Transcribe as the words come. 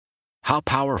How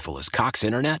powerful is Cox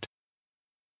Internet?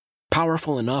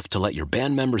 Powerful enough to let your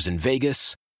band members in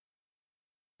Vegas,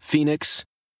 Phoenix,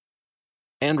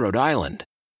 and Rhode Island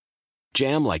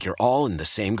jam like you're all in the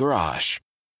same garage.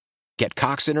 Get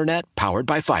Cox Internet powered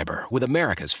by fiber with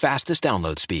America's fastest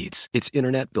download speeds. It's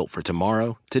internet built for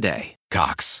tomorrow, today.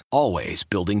 Cox, always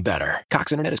building better.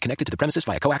 Cox Internet is connected to the premises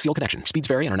via coaxial connection. Speeds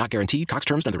vary and are not guaranteed. Cox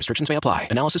terms and other restrictions may apply.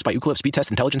 Analysis by Ookla Speed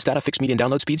Test Intelligence Data. Fixed median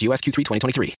download speeds. US Q3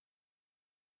 2023.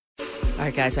 All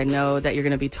right, guys, I know that you're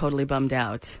going to be totally bummed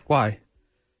out. Why?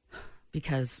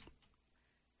 Because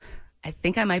I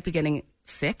think I might be getting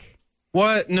sick.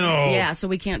 What? No. Yeah, so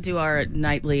we can't do our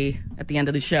nightly, at the end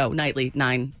of the show, nightly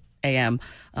 9 a.m.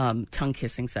 Tongue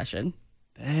kissing session.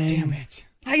 Damn it.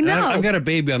 I know. I've got a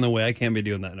baby on the way. I can't be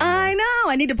doing that anymore. I know.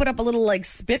 I need to put up a little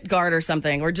spit guard or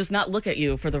something, or just not look at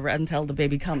you for until the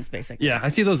baby comes, basically. Yeah, I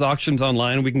see those auctions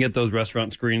online. We can get those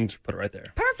restaurant screens, put it right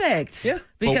there. Perfect. Yeah.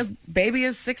 Because baby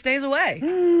is 6 days away.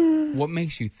 What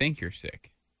makes you think you're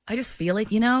sick? I just feel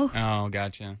it, you know? Oh,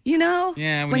 gotcha. You know?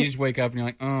 Yeah, when you just wake up and you're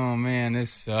like, oh, man, this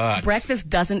sucks.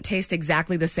 Breakfast doesn't taste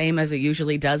exactly the same as it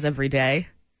usually does every day.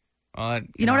 Well,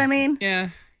 You know what I mean? Yeah.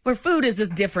 Where food is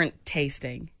just different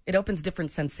tasting. It opens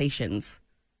different sensations.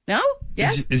 No?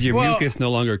 Yes? Is your mucus no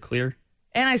longer clear?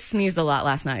 And I sneezed a lot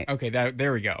last night. Okay,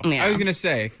 there we go. Yeah. I was going to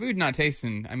say, food not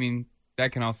tasting, I mean,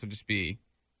 that can also just be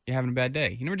you having a bad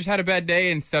day. You never just had a bad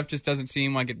day and stuff just doesn't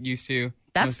seem like it used to?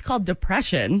 That's called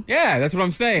depression. Yeah, that's what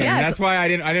I'm saying. Yes. That's why I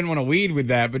didn't want to lead with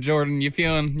that. But Jordan, you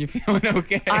feeling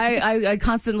okay? I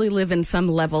constantly live in some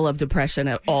level of depression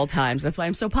at all times. That's why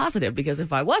I'm so positive, because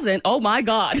if I wasn't, oh my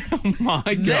God. Oh my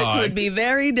God. This would be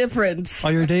very different.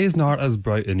 Are your days not as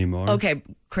bright anymore? Okay,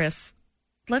 Chris,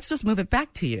 let's just move it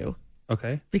back to you,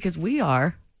 Okay. because we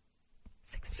are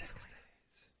 6 days away.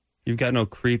 You've got no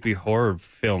creepy horror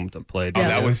film to play. Oh, do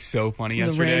that you? was so funny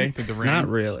yesterday. Ring. With the ring. Not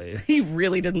really. He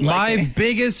really didn't My like it.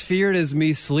 biggest fear is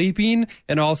me sleeping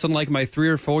and all of a sudden my 3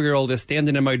 or 4 year old is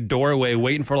standing in my doorway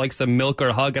waiting for some milk or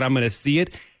a hug and I'm going to see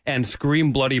it and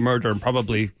scream bloody murder and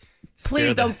probably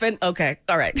Please don't Okay,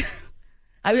 all right.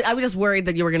 I was just worried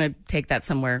that you were going to take that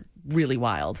somewhere really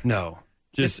wild. No.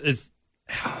 It's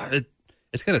going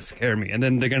to scare me. And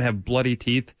then they're going to have bloody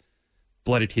teeth.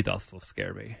 Bloody teeth also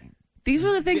scare me. These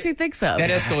are the things he thinks of. That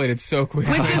escalated so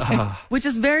quickly. Which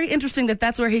is very interesting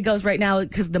that's where he goes right now,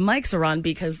 because the mics are on,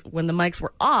 because when the mics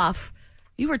were off,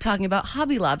 you were talking about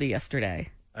Hobby Lobby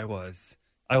yesterday. I was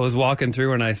walking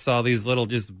through and I saw these little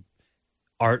just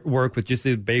artwork with just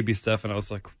the baby stuff and I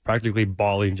was practically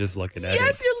bawling just looking at it.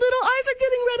 Yes, your little eyes are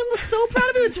getting red. I'm so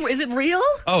proud of you. Is it real?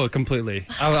 Oh, completely.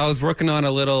 I was working on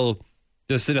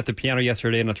just sitting at the piano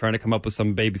yesterday and I'm trying to come up with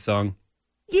some baby song.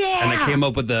 Yeah. And I came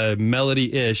up with the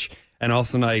melody-ish and all of a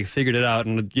sudden I figured it out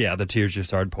and the tears just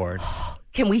started pouring.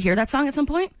 Can we hear that song at some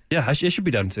point? Yeah, it should be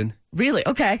done soon. Really?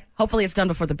 Okay. Hopefully it's done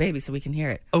before the baby so we can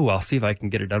hear it. Oh, I'll see if I can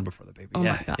get it done before the baby. Oh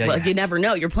my God. Well, you never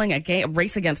know. You're playing a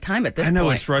race against time at this point. I know,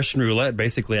 it's Russian roulette.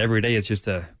 Basically, every day it's just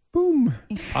a boom,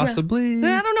 possibly.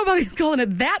 I don't know about calling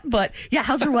it that, but yeah,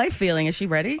 how's your wife feeling? Is she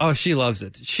ready? Oh, she loves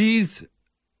it. She's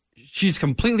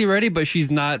completely ready, but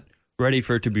she's not ready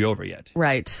for it to be over yet.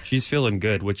 Right. She's feeling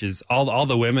good, which is all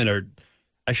the women are.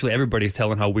 Actually, everybody's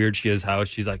telling how weird she is, how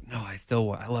she's like, no, I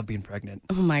love being pregnant.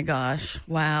 Oh my gosh.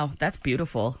 Wow. That's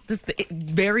beautiful.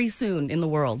 Very soon in the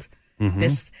world,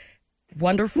 this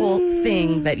wonderful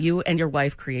thing that you and your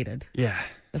wife created. Yeah.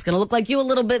 It's going to look like you a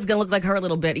little bit. It's going to look like her a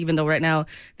little bit, even though right now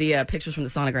the pictures from the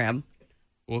sonogram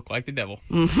look like the devil.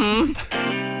 Jordan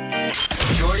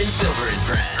Silver and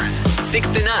Friends, 6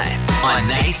 to 9 on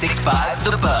 96.5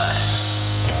 The Buzz.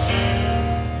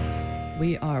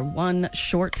 We are one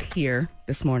short here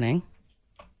this morning.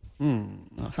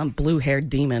 Oh, some blue-haired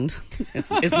demon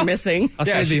is missing. I'll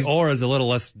say the aura is a little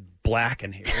less black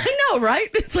in here. I know, right?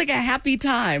 It's like a happy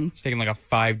time. She's taking a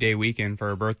 5-day weekend for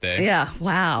her birthday. Yeah,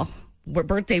 wow.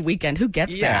 Birthday weekend. Who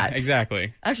gets that? Yeah,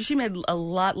 exactly. Actually, she made a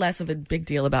lot less of a big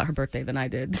deal about her birthday than I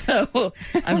did. So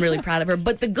I'm really proud of her.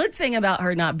 But the good thing about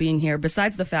her not being here,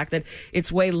 besides the fact that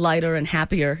it's way lighter and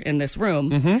happier in this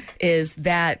room, is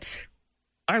that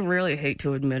I really hate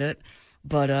to admit it,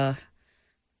 but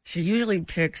she usually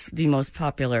picks the most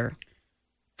popular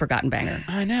forgotten banger.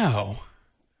 I know.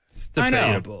 It's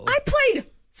debatable. I played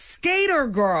Skater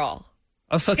Girl.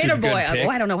 Oh, such Skater a good Boy. pick. Oh,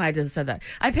 I don't know why I just said that.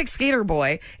 I picked Skater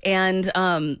Boy, and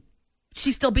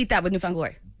she still beat that with Newfound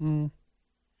Glory. And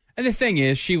the thing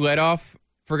is, she led off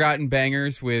Forgotten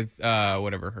Bangers with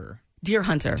her. Deer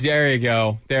Hunter. There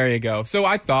you go. So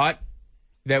I thought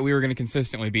that we were going to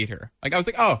consistently beat her. I was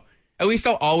like, oh, at least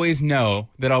I'll always know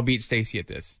that I'll beat Stacey at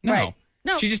this. No. Right.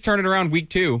 No. She just turned it around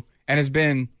week 2 and has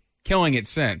been killing it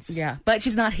since. Yeah, but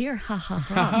she's not here. Ha ha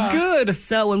ha. Good.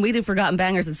 So when we do Forgotten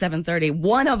Bangers at 7:30,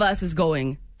 one of us is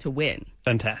going to win,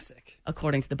 Fantastic.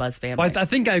 according to the Buzz family. Well, I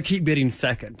think I keep getting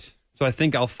second. So I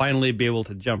think I'll finally be able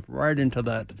to jump right into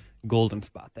that golden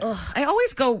spot there. I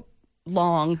always go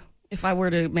long. If I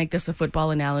were to make this a football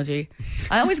analogy,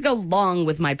 I always go long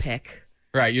with my pick.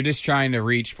 Right, you're just trying to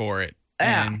reach for it.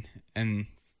 Yeah. And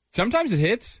sometimes it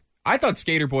hits. I thought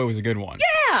Skater Boy was a good one.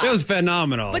 Yeah. It was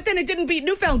phenomenal. But then it didn't beat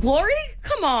Newfound Glory?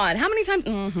 Come on. How many times?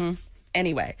 Mm-hmm.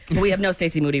 Anyway, we have no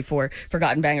Stacey Moody for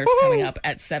Forgotten Bangers coming up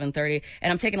at 7:30.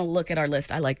 And I'm taking a look at our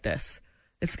list. I like this.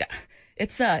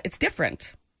 It's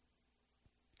different.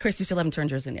 Chris, you still haven't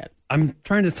turned yours in yet. I'm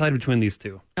trying to decide between these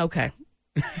two. Okay.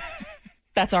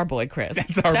 That's our boy, Chris.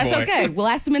 That's our boy. Okay. We'll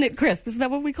ask the minute, Chris. Isn't that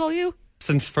what we call you?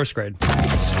 Since first grade.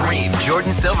 Stream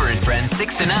Jordan Silver and Friends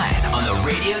 6 to 9 on the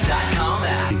radio.com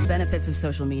app. The benefits of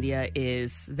social media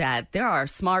is that there are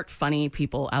smart, funny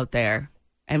people out there,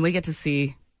 and we get to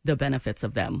see the benefits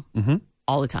of them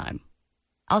all the time.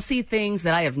 I'll see things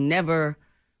that I have never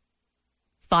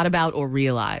thought about or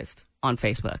realized on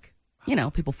Facebook. You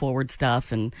know, people forward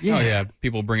stuff and Oh, yeah.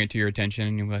 People bring it to your attention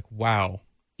and you're like, wow,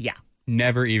 yeah.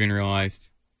 never even realized.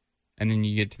 And then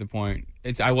you get to the point.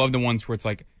 I love the ones where it's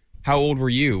like, how old were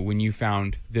you when you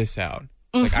found this out?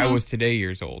 It's like, I was today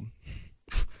years old.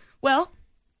 Well,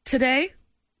 today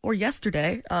or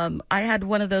yesterday, I had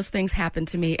one of those things happen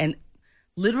to me. And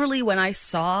literally when I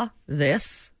saw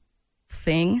this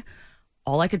thing,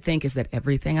 all I could think is that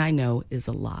everything I know is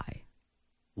a lie.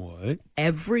 What?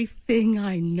 Everything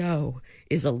I know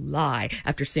is a lie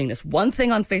after seeing this one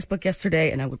thing on Facebook yesterday,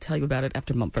 and I will tell you about it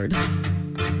after Mumford.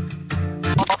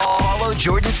 Follow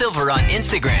Jordan Silver on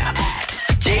Instagram at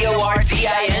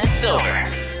JORDIN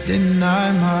Silver.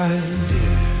 Deny my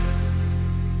dear.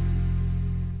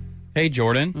 Hey,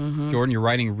 Jordan. Jordan, you're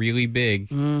writing really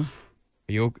big. Are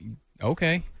you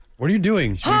okay? What are you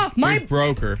doing? We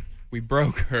broke her. We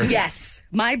broke her. Yes,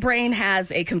 my brain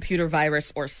has a computer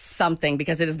virus or something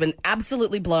because it has been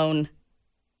absolutely blown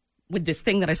with this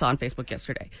thing that I saw on Facebook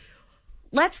yesterday.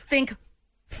 Let's think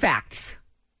facts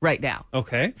right now.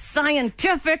 Okay.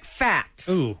 Scientific facts.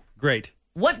 Ooh, great.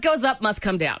 What goes up must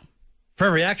come down. For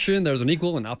every action, there's an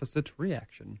equal and opposite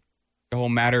reaction. The whole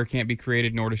matter can't be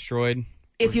created nor destroyed.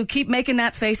 If you keep making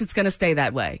that face, it's going to stay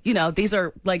that way. You know, these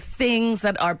are like things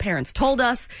that our parents told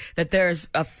us, that there's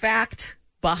a fact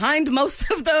behind most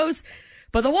of those.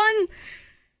 But the one,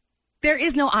 there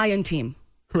is no I in team.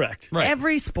 Correct. Right.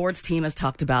 Every sports team has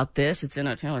talked about this. It's in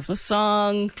a Taylor Swift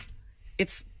song.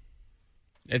 It's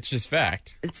It's just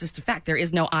fact. just a fact. There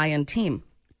is no I in team.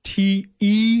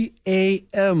 TEAM.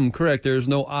 Correct. There's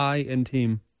no I in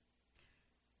team.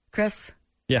 Chris,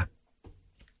 Yeah.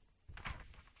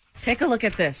 take a look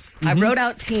at this. I wrote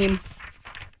out team.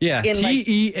 Yeah. In, like-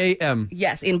 TEAM.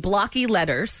 Yes, in blocky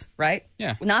letters, right?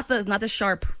 Yeah. Not the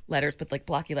sharp letters, but like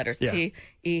blocky letters. Yeah.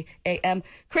 TEAM.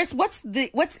 Chris, what's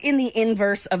in the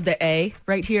inverse of the A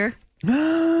right here? An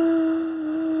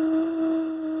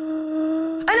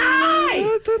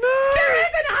I! There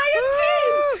is an I in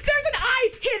team! There's an I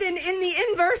hidden in the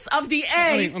inverse of the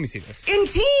A. Let me see this. In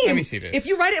team. Let me see this. If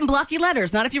you write it in blocky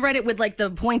letters, not if you write it with like the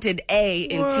pointed A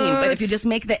in team, but if you just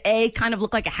make the A kind of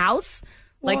look like a house,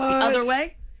 like the What? other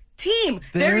way. Team.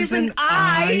 There There's is an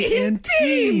I in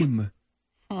team.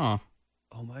 Huh.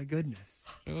 Oh my goodness.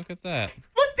 Look at that.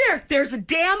 Look there. There's a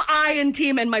damn I in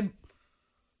team, and my.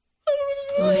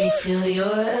 Wait till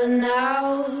you're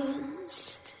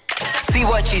announced. See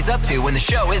what she's up to when the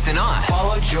show isn't on.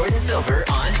 Follow Jordan Silver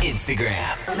on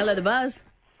Instagram. Hello, the Buzz.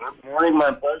 Good morning,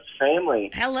 my Buzz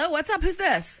family. Hello, what's up? Who's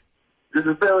this? This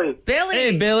is Billy. Billy.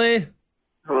 Hey, Billy.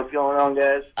 What's going on,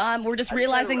 guys? We're just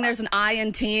realizing there's an I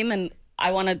in team, and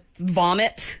I want to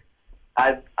vomit.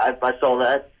 I saw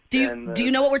that. Do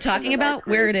you know what we're talking about?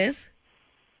 Where it is?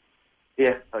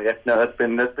 Yeah. Oh, yeah. No, that's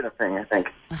been a thing. I think.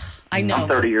 I know. I'm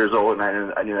 30 years old,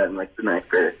 and I knew that in like the 9th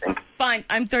grade. I think. Fine,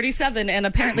 I'm 37, and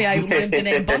apparently I lived in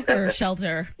a bunker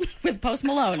shelter with Post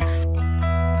Malone.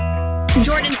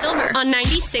 Jordan Silver on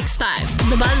 96.5.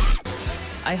 The Buzz.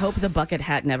 I hope the bucket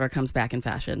hat never comes back in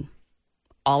fashion.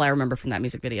 All I remember from that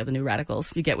music video, The New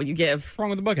Radicals, you get what you give. What's wrong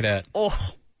with the bucket hat? Oh,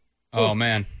 Oh,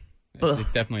 man. Ugh.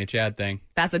 It's definitely a Chad thing.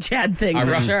 that's a Chad thing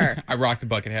for sure. I rock the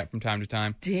bucket hat from time to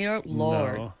time. Dear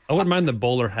Lord. No. I wouldn't mind the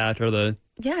bowler hat or the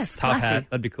Yes, top classy. hat.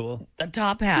 That'd be cool. The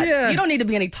top hat. Yeah. You don't need to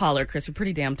be any taller, Chris. You're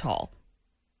pretty damn tall.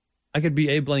 I could be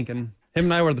Abe Lincoln. Him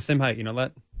and I were the same height. You know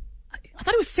that? I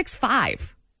thought he was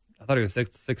 6'5". I thought he was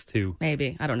 6'2".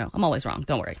 Maybe. I don't know. I'm always wrong.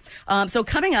 Don't worry. So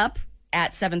coming up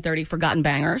at 7:30, Forgotten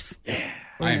Bangers.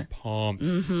 I am pumped.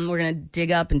 We're going to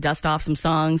dig up and dust off some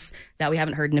songs that we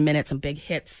haven't heard in a minute, some big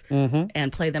hits,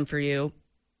 and play them for you.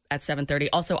 at 7:30.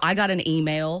 Also, I got an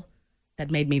email that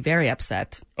made me very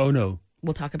upset. Oh, no.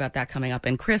 We'll talk about that coming up.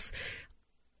 And Chris,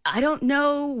 I don't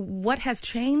know what has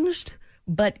changed,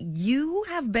 but you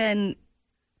have been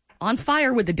on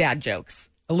fire with the dad jokes.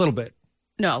 A little bit.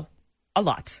 No, a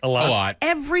lot. A lot.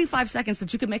 Every 5 seconds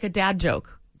that you can make a dad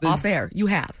joke off air, you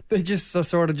have. They just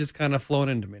sort of just kind of flown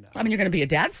into me now. I mean, you're going to be a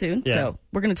dad soon, Yeah. so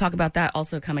we're going to talk about that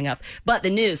also coming up. But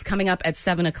the news coming up at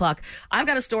 7 o'clock. I've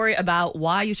got a story about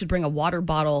why you should bring a water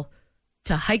bottle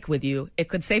to hike with you. It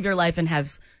could save your life and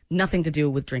has nothing to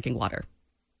do with drinking water.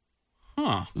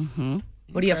 Huh.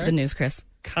 What do you have for the news, Chris?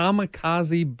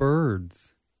 Kamikaze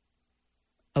birds.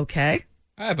 Okay.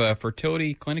 I have a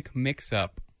fertility clinic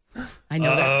mix-up. I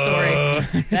know that story.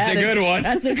 It's a good one.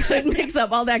 That's a good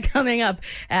mix-up. All that coming up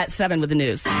at 7 with the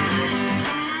news.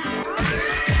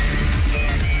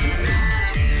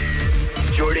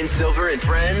 Jordan Silver and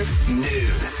Friends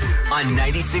News on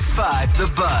 96.5 The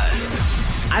Buzz.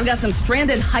 I've got some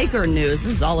stranded hiker news.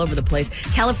 This is all over the place.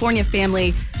 California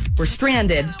family were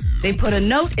stranded. They put a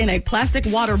note in a plastic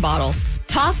water bottle,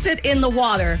 tossed it in the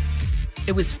water.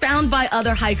 It was found by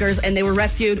other hikers, and they were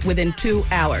rescued within 2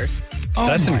 hours.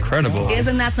 That's incredible.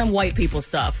 Isn't that some white people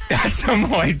stuff? That's some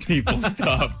white people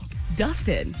stuff.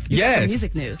 Dustin, you got Yes. some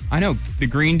music news. I know. The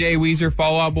Green Day Weezer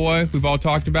Fall Out Boy, we've all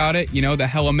talked about it. You know, the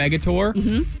Hella Mega Tour.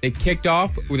 Mm-hmm. They kicked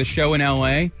off with a show in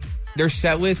L.A. Their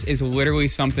set list is literally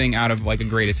something out of like a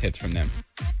greatest hits from them.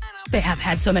 They have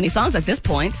had so many songs at this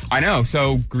point. I know.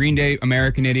 So Green Day,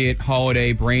 American Idiot,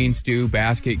 Holiday, Brain Stew,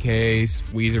 Basket Case,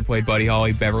 Weezer played Buddy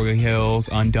Holly, Beverly Hills,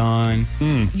 Undone.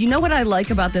 You know what I like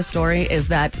about this story is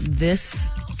that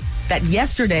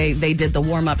yesterday they did the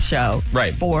warm-up show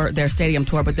Right. for their stadium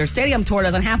tour, but their stadium tour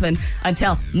doesn't happen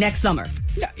until next summer.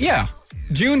 Yeah.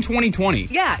 June 2020.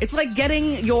 Yeah, it's like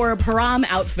getting your prom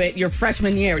outfit your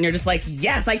freshman year, and you're just like,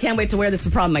 yes, I can't wait to wear this to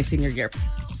prom my senior year.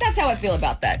 That's how I feel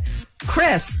about that.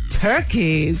 Chris,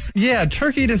 turkeys. Yeah,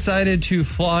 Turkey decided to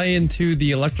fly into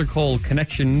the electrical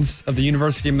connections of the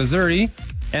University of Missouri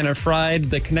and have fried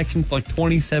the connections to like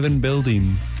 27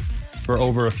 buildings for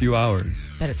over a few hours.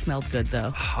 Bet it smelled good,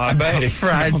 though. I bet it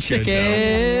Fried smelled good,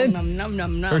 chicken. Num, num,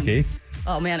 num, num. Turkey.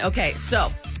 Oh, man. Okay,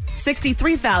 so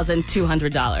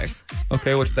 $63,200.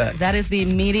 Okay, what's that? That is the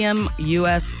medium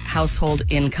U.S. household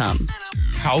income.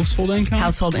 Household income?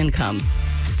 Household income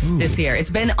this year.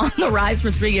 It's been on the rise for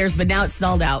 3 years, but now it's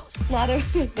stalled out.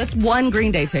 That's one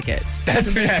Green Day ticket.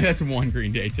 That's one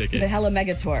Green Day The ticket. Hella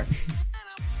Mega Tour.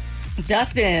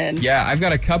 Dustin. Yeah, I've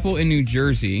got a couple in New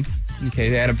Jersey. Okay,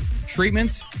 they had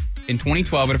treatments in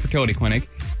 2012 at a fertility clinic.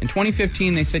 In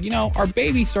 2015, they said, our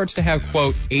baby starts to have,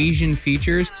 quote, Asian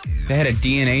features. They had a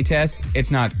DNA test. It's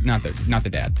not the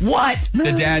dad. What?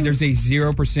 The dad, there's a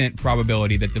 0%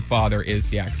 probability that the father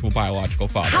is the actual biological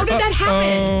father. How did that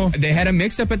happen? They had a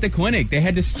mix-up at the clinic. They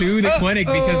had to sue the clinic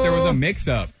because there was a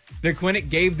mix-up. The clinic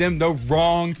gave them the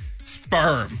wrong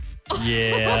sperm.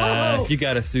 Yeah, you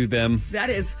got to sue them. That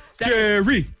is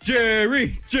Jerry.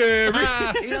 you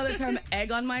know the term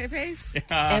egg on my face?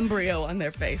 Embryo on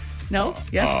their face. No?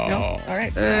 Yes? No? All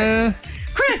right.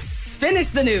 Chris, finish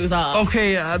the news off.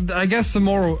 Okay, I guess some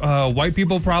more white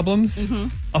people problems. Mm-hmm.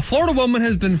 A Florida woman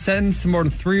has been sentenced to more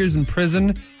than 3 years in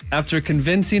prison after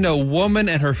convincing a woman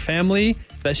and her family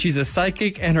that she's a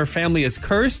psychic and her family is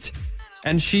cursed,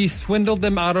 and she swindled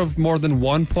them out of more than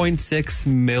 $1.6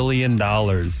 million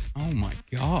Oh, my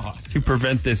God. to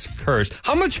prevent this curse.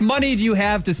 How much money do you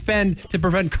have to spend to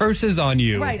prevent curses on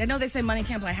you? Right. I know they say money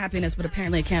can't buy happiness, but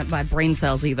apparently it can't buy brain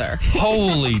cells either.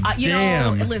 Holy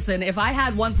damn. Listen, if I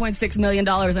had $1.6 million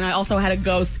and I also had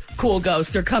a cool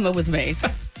ghost, you're coming with me.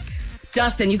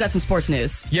 Dustin, you got some sports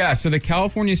news. Yeah, so the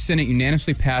California Senate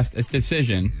unanimously passed a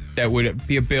decision that would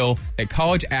be a bill that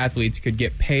college athletes could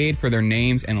get paid for their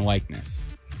names and likeness.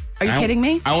 Are you kidding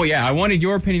me? Oh, yeah. I wanted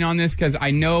your opinion on this because I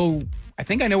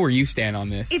think I know where you stand on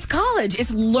this. It's college.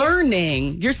 It's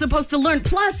learning. You're supposed to learn.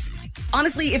 Plus,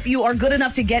 honestly, if you are good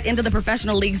enough to get into the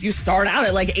professional leagues, you start out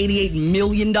at like $88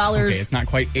 million. Okay, it's not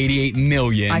quite $88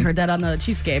 million. I heard that on the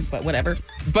Chiefs game, but whatever.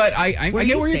 But I Where get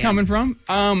you where you're stand? coming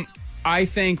from. I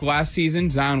think last season,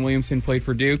 Zion Williamson played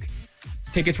for Duke.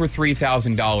 Tickets were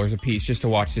 $3,000 a piece just to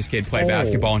watch this kid play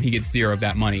basketball, and he gets zero of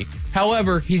that money.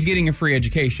 However, he's getting a free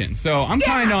education. So I'm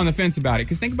kind of on the fence about it,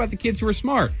 because think about the kids who are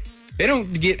smart. They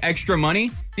don't get extra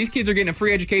money. These kids are getting a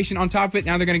free education on top of it.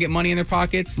 Now they're going to get money in their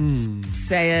pockets.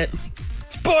 Say it.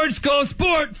 Sports go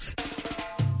sports!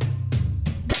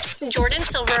 Jordan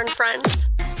Silver and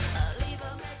Friends.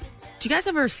 Do you guys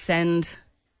ever send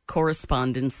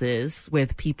correspondences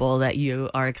with people that you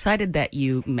are excited that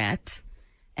you met,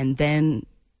 and then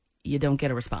you don't get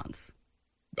a response?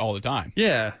 All the time.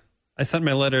 Yeah. I sent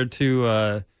my letter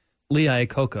to Lee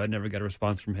Iacocca. I never got a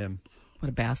response from him. What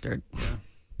a bastard.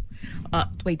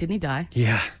 Wait, didn't he die?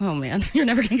 Yeah. Oh, man. You're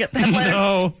never going to get that letter.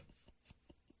 No.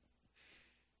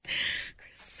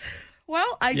 Chris.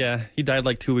 Well, Yeah, he died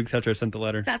like 2 weeks after I sent the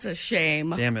letter. That's a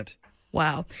shame. Damn it.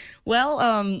 Wow.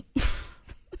 Well,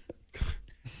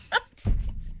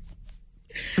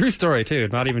 True story, too.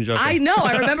 Not even joking. I know.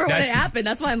 I remember when it happened.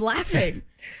 That's why I'm laughing.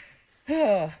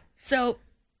 So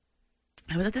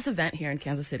I was at this event here in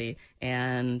Kansas City,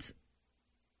 and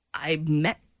I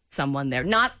met someone there.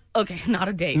 Not a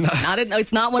date.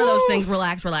 It's not one of those things.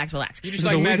 Relax. You just It's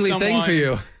like a met weekly someone. thing for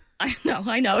you.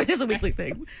 I know. It is a weekly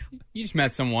thing. You just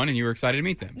met someone and you were excited to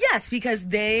meet them. Yes, because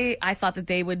I thought that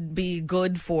they would be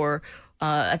good for,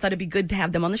 I thought it'd be good to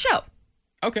have them on the show.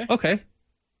 Okay.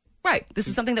 Right. This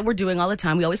is something that we're doing all the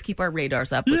time. We always keep our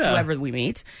radars up with whoever we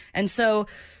meet. And so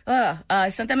I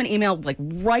sent them an email like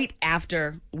right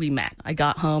after we met. I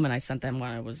got home and I sent them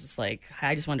one. I was just like,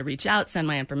 I just wanted to reach out, send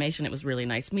my information. It was really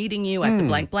nice meeting you at the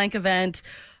blank blank event.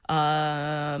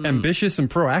 Ambitious and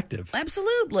proactive.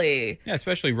 Absolutely. Yeah,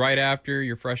 especially right after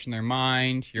you're fresh in their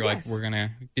mind. You're Yes.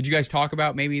 like, did you guys talk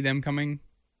about maybe them coming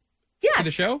Yes. to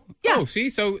the show? Yeah. Oh,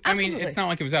 see? So, I mean, Absolutely. it's not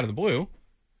like it was out of the blue.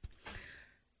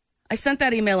 I sent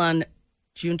that email on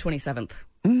June 27th.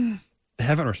 They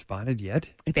haven't responded yet?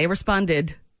 They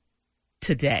responded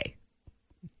today.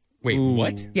 Wait,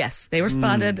 what? Yes, they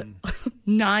responded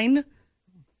 9/12.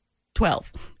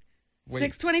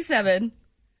 6/27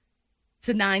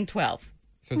 to 9/12.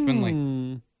 So it's been like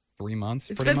 3 months,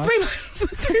 It's pretty been much? 3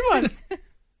 months. 3 months.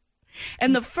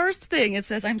 And the first thing it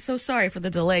says, I'm so sorry for the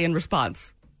delay in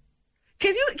response.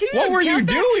 Can you What were you get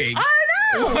that? doing? I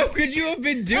know. What could you have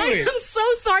been doing? I am so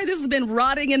sorry. This has been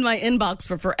rotting in my inbox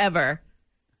for forever.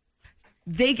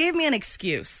 They gave me an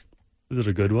excuse. Is it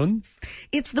a good one?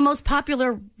 It's the most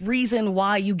popular reason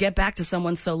why you get back to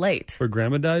someone so late. Or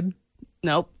grandma died?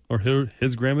 Nope. Or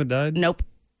his grandma died? Nope.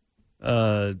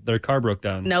 Their car broke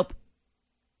down. Nope.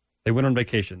 They went on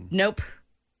vacation. Nope.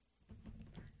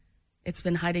 It's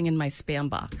been hiding in my spam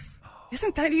box.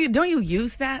 Isn't that you? Don't you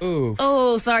use that? Oof.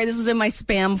 Oh, sorry. This is in my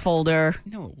spam folder.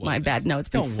 No, it wasn't. My bad. No, it's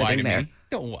been Don't lie sitting to there. me.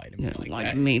 Don't lie to me like Like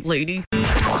that. me, lady.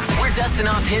 We're dusting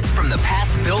off hits from the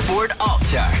past Billboard Alt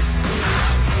Charts.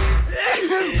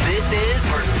 This is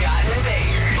Forgotten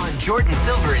Bangers on Jordan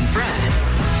Silver and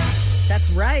Friends. That's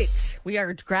right. We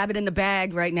are grabbing in the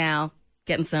bag right now,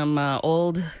 getting some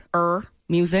old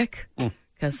music,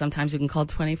 because sometimes you can call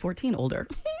 2014 older.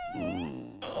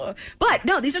 But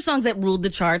no, these are songs that ruled the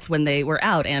charts when they were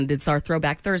out, and it's our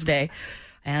Throwback Thursday.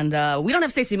 And we don't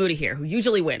have Stacey Moody here, who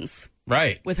usually wins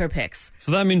Right. with her picks.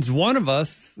 So that means one of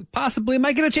us possibly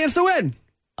might get a chance to win.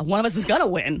 One of us is gonna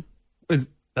win.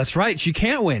 That's right. She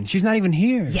can't win. She's not even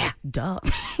here. Yeah, duh.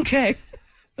 Okay.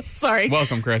 Sorry.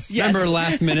 Welcome, Chris. Yes. Remember,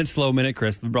 last minute, slow minute,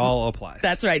 Chris. The all applies.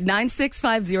 That's right.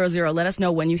 96500. Let us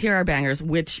know when you hear our bangers,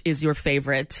 which is your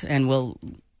favorite, and we'll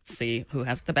see who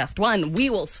has the best one. We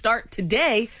will start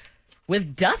today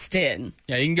with Dustin.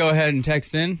 Yeah, you can go ahead and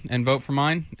text in and vote for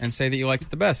mine and say that you liked it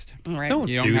the best. All right. Don't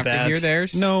You don't do have that. to hear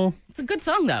theirs. No. It's a good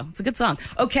song, though. It's a good song.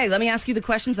 Okay, let me ask you the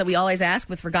questions that we always ask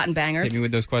with Forgotten Bangers. Hit me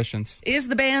with those questions. Is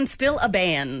the band still a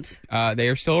band? They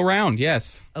are still around,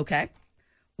 yes. Okay.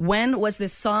 When was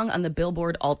this song on the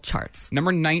Billboard Alt Charts?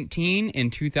 Number 19 in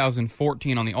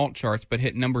 2014 on the alt charts, but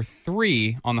hit number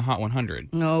 3 on the Hot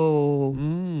 100. No.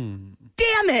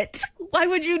 Damn it! Why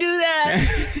would you do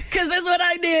that? Because that's what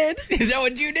I did. Is that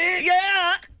what you did?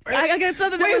 Yeah. I got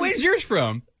something that Wait, was where's yours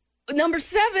from? number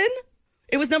 7.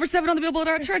 It was number 7 on the Billboard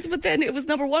Art Charts, but then it was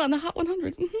number 1 on the Hot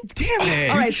 100. Mhm. Damn it.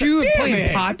 All right, Did you Damn play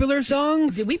it. popular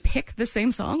songs? Did we pick the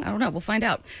same song? I don't know. We'll find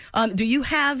out. Do you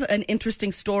have an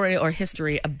interesting story or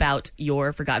history about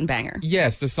your Forgotten Banger?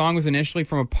 Yes, the song was initially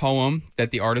from a poem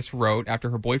that the artist wrote after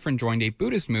her boyfriend joined a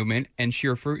Buddhist movement and she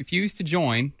refused to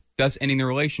join, thus ending the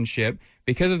relationship.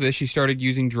 Because of this, she started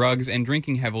using drugs and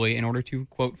drinking heavily in order to,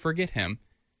 quote, forget him.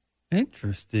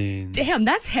 Interesting. Damn,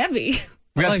 that's heavy.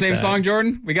 We got like the same that. song,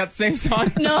 Jordan? We got the same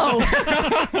song? No.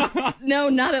 No,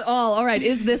 not at all. All right.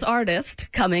 Is this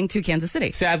artist coming to Kansas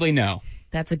City? Sadly, no.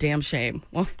 That's a damn shame.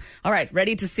 Well, all right.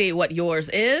 Ready to see what yours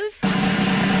is?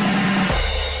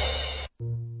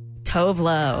 Tove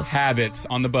Lo. Habits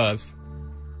on the buzz.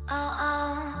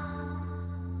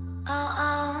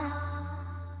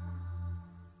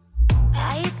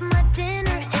 I eat my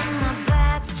dinner in my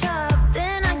bathtub,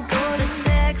 then I go to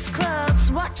sex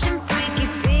clubs, watching freaky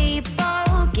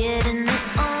people getting it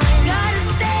on. Gotta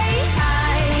stay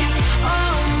high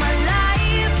all my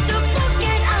life to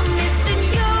forget I'm missing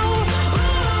you.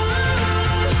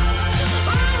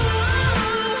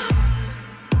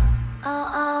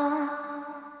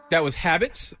 That was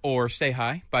Habits or Stay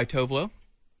High by Tove Lo.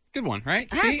 Good one, right?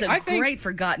 That's I a think great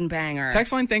forgotten banger.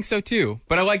 Text line thinks so too.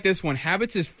 But I like this one.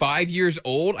 Habits is 5 years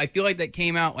old. I feel like that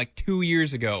came out like 2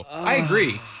 years ago. I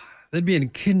agree. They'd be in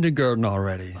kindergarten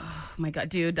already. Oh my god,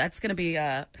 dude, that's gonna be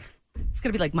it's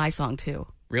gonna be like my song too.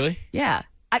 Really? Yeah,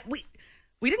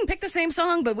 we didn't pick the same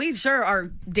song, but we sure are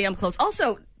damn close.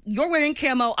 Also, you're wearing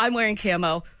camo, I'm wearing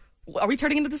camo. Are we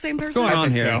turning into the same person? What's going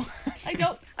on here?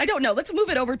 So. I don't know. Let's move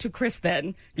it over to Chris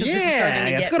then. 'Cause this is starting Yeah,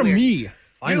 to let's get go to weird. me.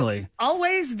 Finally. You're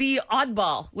always the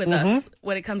oddball with us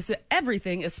when it comes to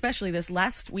everything, especially this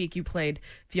last week you played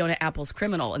Fiona Apple's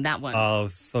Criminal, and that one, Oh,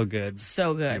 so good.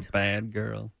 so good. You bad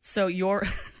girl. So your,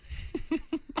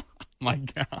 My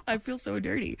God. I feel so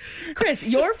dirty. Chris,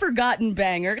 your forgotten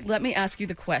banger, let me ask you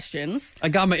the questions. I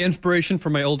got my inspiration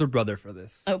from my older brother for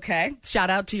this. Okay, shout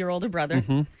out to your older brother.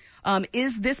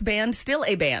 Is this band still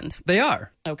a band? They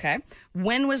are. Okay.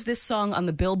 When was this song on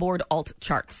the Billboard alt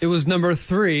charts? It was number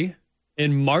 3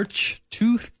 in March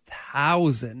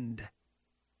 2000.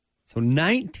 So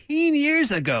 19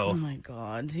 years Oh ago. my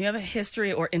God. Do you have a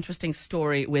history or interesting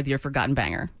story with your forgotten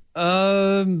banger?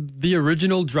 The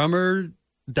original drummer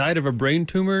died of a brain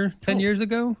tumor 10 years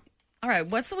ago. All right,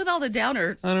 what's with all the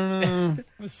downer? I don't know. That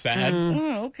was sad.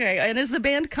 Oh, okay. And is the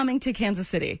band coming to Kansas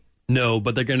City? No,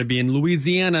 but they're going to be in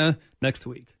Louisiana next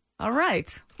week. All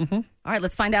right. All right,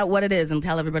 let's find out what it is and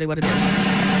tell everybody what it is.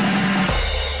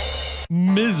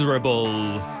 Miserable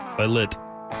by Lit.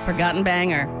 Forgotten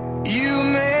banger. You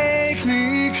make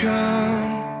me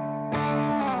come.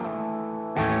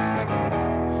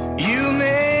 You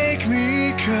make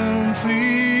me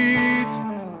complete.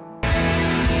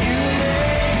 You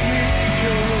make me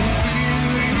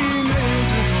completely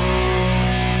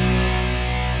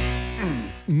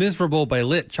miserable. Miserable by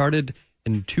Lit charted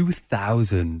in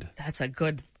 2000. That's a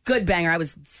good banger. I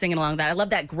was singing along with that. I love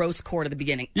that gross chord at the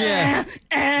beginning. Yeah.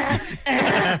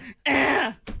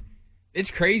 It's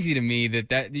crazy to me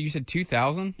that you said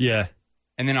 2000, Yeah.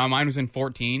 and then mine was in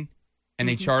 14, and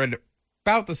they charted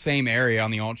about the same area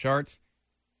on the alt charts,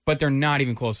 but they're not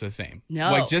even close to the same. No.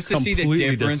 Like, just to see the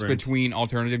Completely difference different. between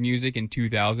alternative music in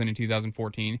 2000 and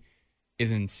 2014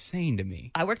 is insane to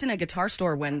me. I worked in a guitar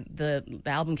store when the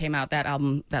album came out, that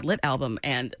Lit album,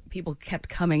 and people kept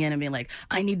coming in and being like,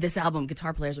 I need this album.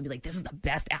 Guitar players would be like, this is the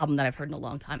best album that I've heard in a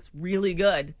long time. It's really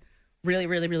good. Really,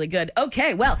 really, really good.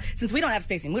 Okay, well, since we don't have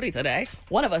Stacey Moody today,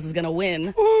 one of us is going to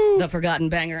win the forgotten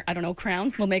banger. I don't know,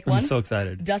 crown. We'll make one. I'm so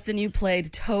excited. Dustin, you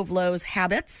played Tove Lo's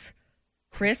Habits.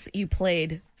 Chris, you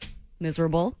played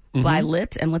Miserable by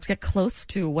Lit. And let's get close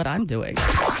to what I'm doing.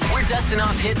 We're dusting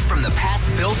off hits from the past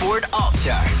Billboard alt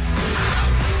charts.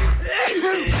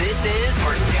 This is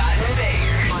Forgotten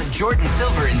Bangers on Jordan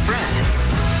Silver and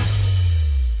Friends.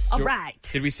 All right.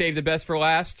 Did we save the best for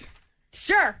last?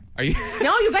 Sure. Are you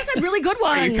No, you guys had really good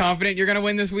ones. are you confident you're going to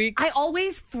win this week? I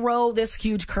always throw this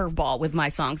huge curveball with my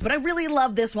songs, but I really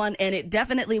love this one, and it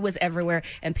definitely was everywhere,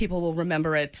 and people will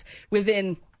remember it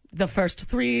within the first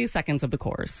 3 seconds of the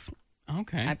chorus.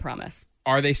 Okay. I promise.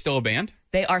 Are they still a band?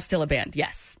 They are still a band,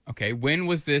 yes. Okay. When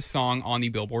was this song on the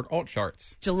Billboard alt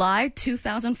charts? July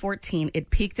 2014, it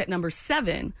peaked at number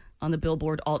 7 on the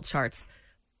Billboard alt charts,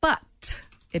 but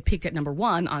it peaked at number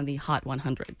 1 on the Hot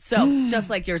 100. So just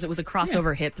like yours, it was a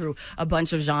crossover hit through a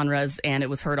bunch of genres, and it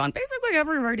was heard on basically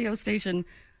every radio station.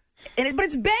 But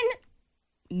it's been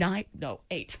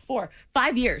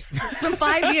 5 years. It's been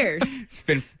 5 years.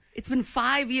 It's been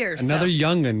 5 years. Another so.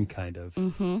 young'un, kind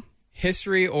of.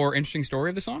 History or interesting story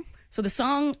of the song? So the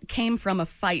song came from a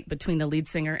fight between the lead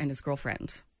singer and his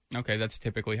girlfriend. Okay, that's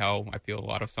typically how I feel a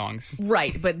lot of songs.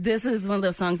 Right, but this is one of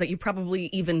those songs that you probably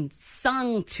even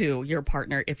sung to your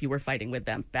partner if you were fighting with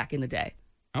them back in the day.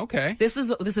 Okay. This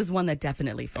is one that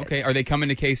definitely fits. Okay, are they coming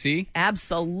to KC?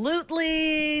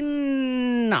 Absolutely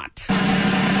not.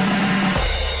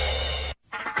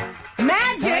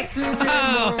 Magic!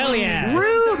 Oh, hell yeah.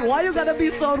 Rude! Why you gotta be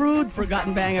so rude?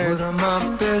 Forgotten bangers. Put on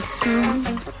my best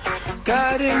suit,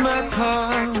 got in my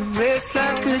car, race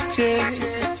like a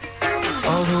jet,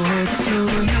 all the way to you.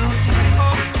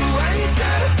 Oh, why you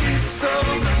gotta be so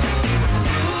rude?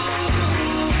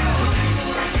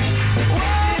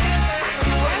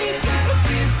 Why you gotta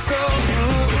be so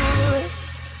rude?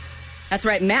 That's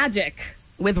right, Magic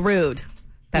with Rude.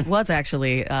 That was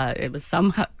actually, it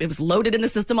was loaded in the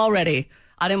system already.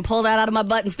 I didn't pull that out of my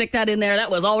butt and stick that in there. That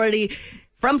was already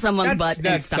from someone's butt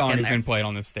That and stuck song in has there. been played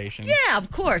on this station. Yeah, of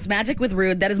course. Magic with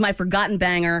Rude. That is my forgotten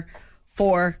banger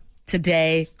for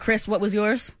today. Chris, what was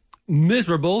yours?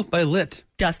 Miserable by Lit.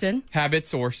 Dustin?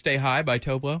 Habits or Stay High by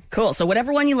Tove. Cool. So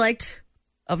whatever one you liked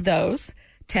of those,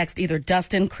 text either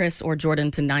Dustin, Chris, or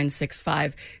Jordan to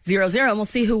 96500, and we'll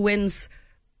see who wins.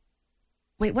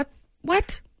 Wait,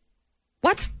 what?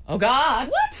 What? Oh, God.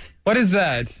 What? What is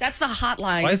that? That's the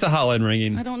hotline. Why is the hotline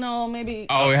ringing? I don't know. Maybe.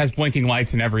 Oh, it has blinking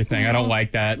lights and everything. I don't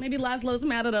like that. Maybe Laszlo's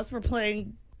mad at us for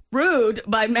playing Rude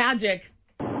by Magic.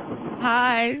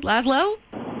 Hi, Laszlo?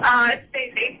 It's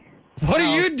Stacey. What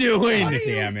are you doing? What are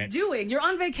Damn you it. doing? You're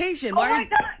on vacation. Oh my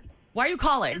God. Why are you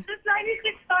calling? Is this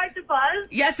 96.5 The Buzz?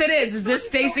 Yes, it is. Is this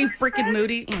Stacey freaking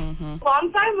Moody? Mm-hmm.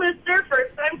 Long time listener,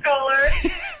 first time caller.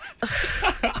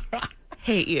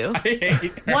 Hate you.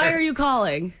 Why are you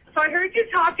calling? So I heard you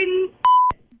talking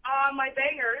on my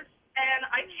bangers, and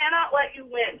I cannot let you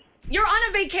win. You're on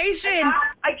a vacation.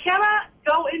 I cannot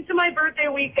go into my birthday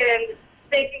weekend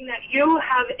thinking that you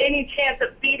have any chance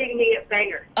of beating me at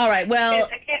bangers. All right, well,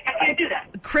 I can't do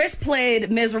that. Chris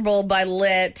played Miserable by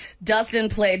Lit. Dustin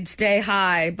played Stay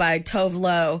High by Tove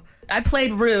Lo. I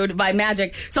played Rude by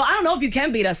Magic. So I don't know if you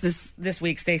can beat us this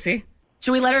week, Stacey.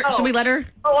 Should we let her? Should we let her?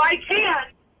 Oh, I can.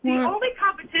 The only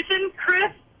competition,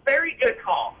 Chris, very good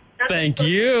call. Thank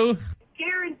you.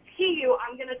 Guarantee you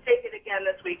I'm going to take it again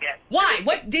this weekend. Why?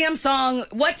 What song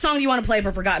do you want to play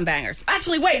for Forgotten Bangers?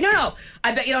 Actually, wait, no.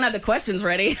 I bet you don't have the questions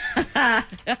ready. I'll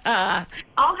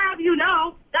have you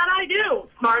know that I do,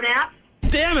 smartass.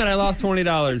 Damn it, I lost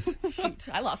 $20. Shoot,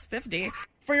 I lost 50.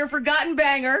 For your Forgotten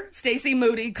Banger, Stacey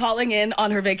Moody calling in on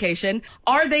her vacation.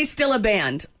 Are they still a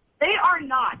band? They are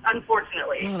not,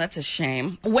 unfortunately. Oh, that's a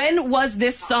shame. When was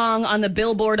this song on the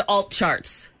Billboard alt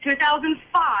charts?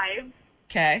 2005.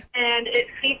 Okay. And it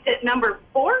peaked at number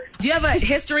 4. Do you have a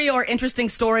history or interesting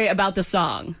story about the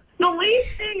song? The lead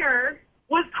singer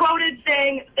was quoted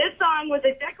saying this song was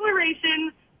a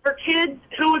declaration for kids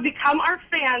who would become our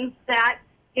fans that,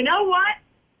 you know what?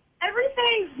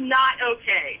 Everything's not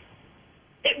okay.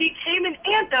 It became an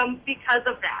anthem because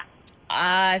of that.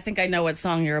 I think I know what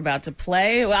song you're about to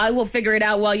play. Well, I will figure it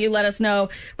out while you let us know.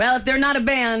 Well, if they're not a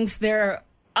band, they're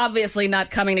obviously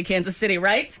not coming to Kansas City,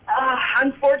 right?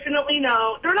 Unfortunately,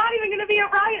 no. They're not even going to be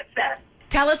at Riot Fest.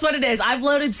 Tell us what it is. I've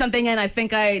loaded something in. I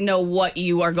think I know what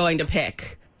you are going to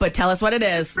pick. But tell us what it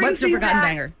is. What's your Forgotten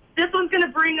Banger? This one's going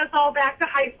to bring us all back to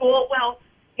high school. Well,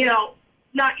 you know,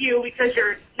 not you because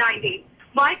you're 90.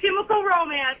 My Chemical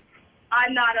Romance,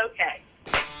 I'm Not Okay.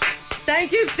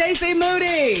 Thank you, Stacey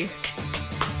Moody.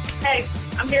 Hey,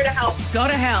 I'm here to help. Go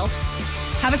to hell.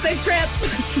 Have a safe trip.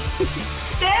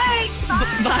 Thanks.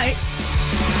 Bye. Bye.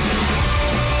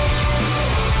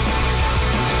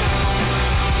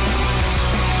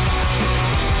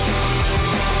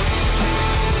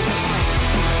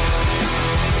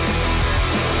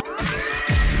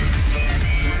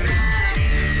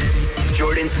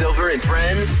 Jordan Silver and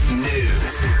Friends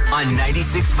News on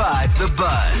 96.5 The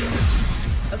Buzz.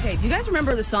 Okay, do you guys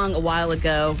remember the song a while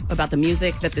ago about the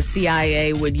music that the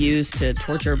CIA would use to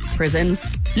torture prisons?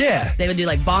 Yeah. They would do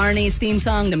like Barney's theme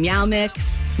song, the Meow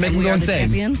Mix. Make and them We go Are the insane.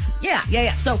 Champions.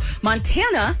 Yeah. So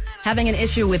Montana having an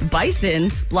issue with bison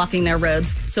blocking their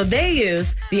roads, so they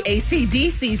use the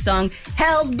AC/DC song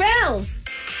Hell's Bells.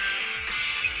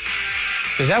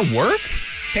 Does that work?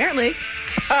 Apparently.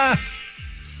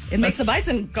 It makes the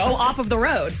bison go off of the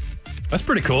road. That's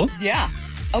pretty cool. Yeah.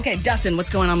 Okay, Dustin, what's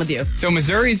going on with you? So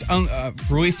Missouri's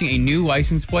releasing a new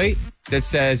license plate that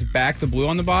says "Back the Blue"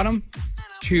 on the bottom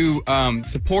to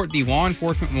support the Law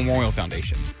Enforcement Memorial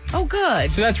Foundation. Oh,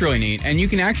 good. So that's really neat. And you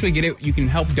can actually get it, you can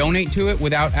help donate to it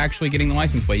without actually getting the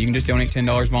license plate. You can just donate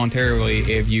 $10 voluntarily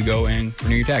if you go and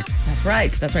renew your tax. That's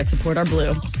right. Support our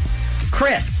blue.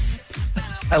 Chris.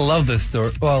 I love this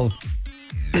story. Well,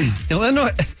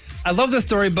 Illinois. I love this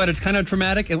story, but it's kind of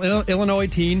traumatic. An Illinois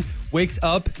teen wakes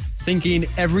up thinking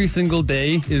every single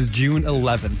day is June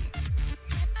 11th.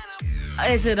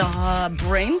 Is it a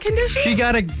brain condition? She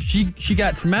got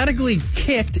traumatically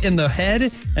kicked in the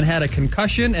head and had a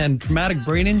concussion and traumatic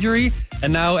brain injury.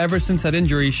 And now, ever since that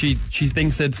injury, she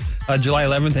thinks it's July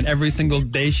 11th, and every single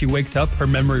day she wakes up, her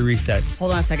memory resets.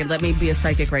 Hold on a second. Let me be a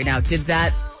psychic right now. Did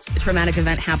that traumatic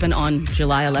event happen on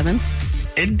July 11th?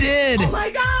 It did. Oh my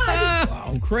God!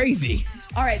 Wow, crazy.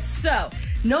 All right, so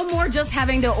no more just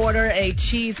having to order a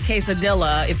cheese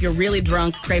quesadilla if you're really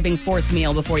drunk, craving fourth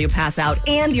meal before you pass out,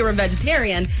 and you're a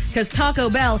vegetarian, because Taco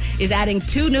Bell is adding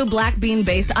 2 new black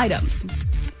bean-based items.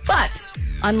 But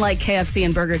unlike KFC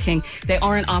and Burger King, they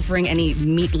aren't offering any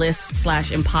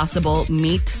meatless/impossible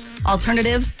meat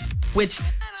alternatives, which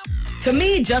to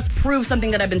me just proves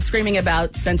something that I've been screaming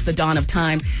about since the dawn of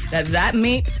time, that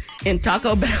meat in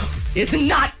Taco Bell is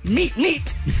not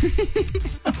meat.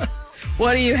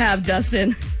 What do you have,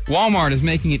 Dustin? Walmart is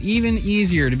making it even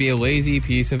easier to be a lazy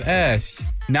piece of S.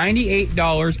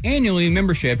 $98 annually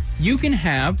membership. You can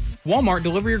have Walmart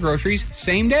deliver your groceries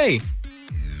same day.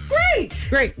 Great!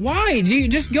 Great. Why? Do you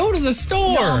just go to the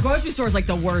store? No, grocery store is like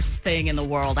the worst thing in the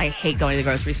world. I hate going to the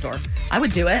grocery store. I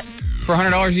would do it. For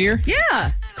 $100 a year?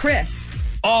 Yeah. Chris.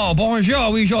 Oh,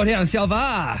 bonjour, oui, Jordan, ça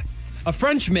va? A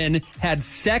Frenchman had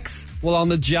sex while on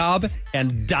the job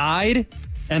and died,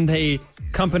 and the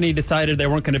company decided they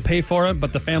weren't going to pay for it,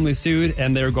 but the family sued,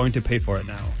 and they're going to pay for it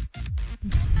now.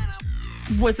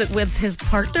 Was it with his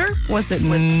partner? Was it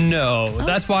with... No.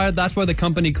 That's why the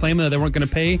company claimed that they weren't going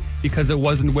to pay, because it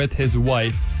wasn't with his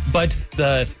wife. But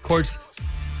the courts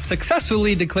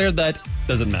successfully declared that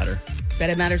doesn't matter. Bet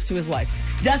it matters to his wife.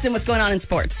 Dustin, what's going on in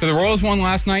sports? So the Royals won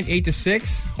last night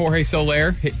 8-6. Jorge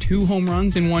Soler hit 2 home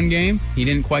runs in one game. He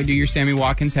didn't quite do your Sammy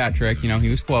Watkins hat trick. You know, he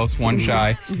was close, one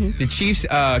shy. The Chiefs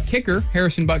kicker,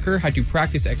 Harrison Butker, had to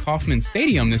practice at Kauffman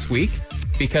Stadium this week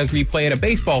because we play at a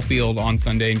baseball field on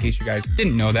Sunday, in case you guys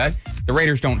didn't know that. The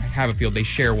Raiders don't have a field. They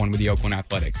share one with the Oakland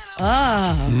Athletics.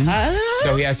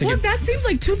 So he has to Look, that seems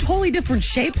like two totally different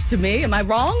shapes to me. Am I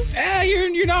wrong?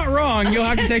 You're not wrong. You'll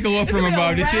have to take a look from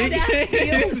above to see.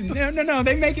 Round-ass field? No.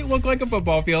 They make it look like a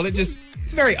football field. It's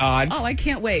very odd. Oh, I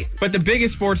can't wait. But the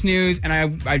biggest sports news, and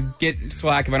I get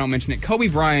slack if I don't mention it, Kobe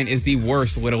Bryant is the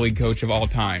worst Little League coach of all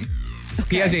time.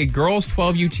 Okay. He has a girls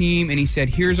 12U team, and he said,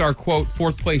 here's our, quote,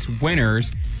 4th place winners.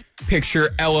 Picture,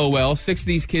 LOL. 6 of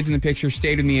these kids in the picture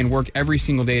stayed with me and worked every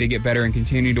single day to get better and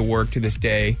continue to work to this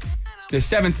day. The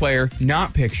 7th player,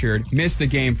 not pictured, missed the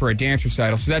game for a dance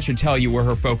recital, so that should tell you where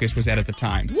her focus was at the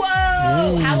time.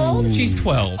 Whoa! How old? She's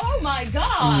 12. Oh, my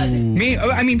God. I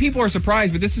mean, people are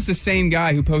surprised, but this is the same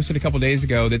guy who posted a couple days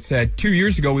ago that said, 2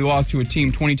 years ago we lost to a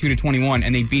team 22-21,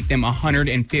 and they beat them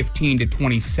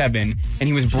 115-27, and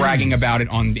he was bragging about it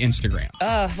on Instagram.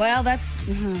 Well, that's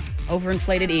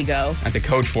overinflated ego. That's a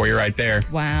coach for you right there.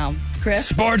 Wow. Chris?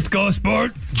 Sports, go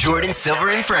sports. Jordan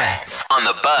Silver and Friends on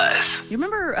the Buzz. You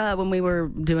remember when we were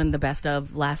doing the best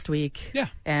of last week? Yeah.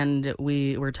 And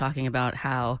we were talking about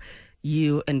how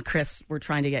you and Chris were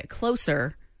trying to get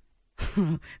closer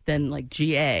than like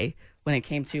GA when it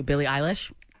came to Billie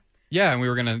Eilish. Yeah, and we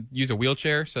were going to use a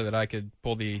wheelchair so that I could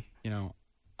pull the,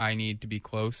 I need to be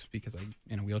close because I'm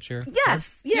in a wheelchair.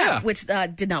 Yes. Yeah. Which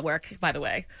did not work, by the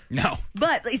way. No.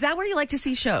 But is that where you like to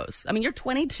see shows? I mean, you're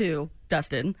 22,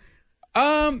 Dustin.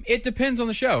 It depends on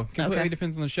the show. Completely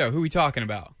depends on the show. Who are we talking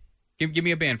about? Give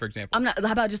me a band, for example.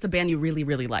 How about just a band you really,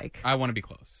 really like? I Want to Be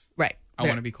Close. Right. I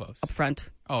Want to Be Close. Up front.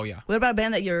 Oh, yeah. What about a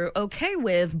band that you're okay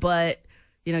with, but,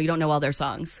 you don't know all their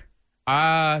songs?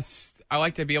 I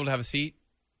like to be able to have a seat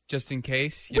just in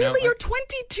case. Really? You're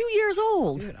 22 years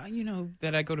old. Dude, you know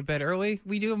that I go to bed early.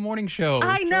 We do a morning show.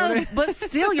 I know, but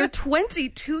still, you're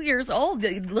 22 years old.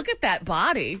 Look at that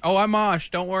body. Oh, I'm Mosh.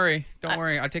 Don't worry. Don't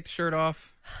worry. I take the shirt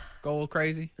off. Go a little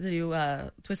crazy. Do you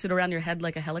twist it around your head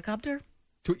like a helicopter?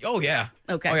 Oh, yeah.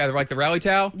 Okay. Oh, yeah, like the rally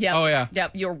towel? Yeah. Oh, yeah.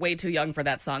 Yep, you're way too young for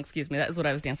that song. Excuse me. That is what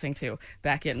I was dancing to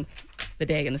back in the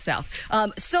day in the South.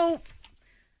 So,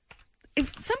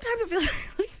 sometimes it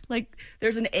feels like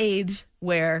there's an age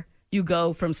where you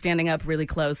go from standing up really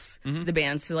close to the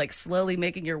bands to, like, slowly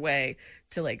making your way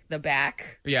to, like, the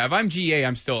back. Yeah, if I'm GA,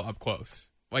 I'm still up close.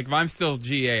 Like, if I'm still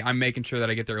GA, I'm making sure that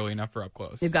I get there early enough for up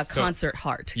close. You've got concert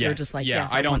heart. Yes, You're just like, yeah,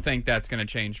 yes, I don't think that's going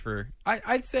to change for,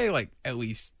 I'd say, like, at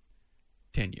least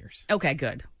 10 years. Okay,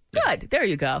 good. Yeah. Good. There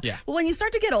you go. Yeah. Well, when you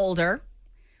start to get older,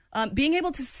 being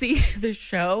able to see the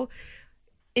show,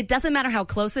 it doesn't matter how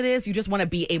close it is. You just want to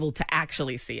be able to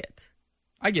actually see it.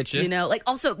 I get you.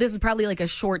 Also, this is probably like a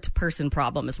short person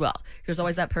problem as well. There's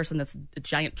always that person that's a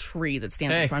giant tree that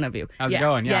stands in front of you. How's it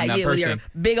going? Yeah, I'm that you person. with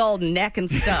your big old neck and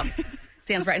stuff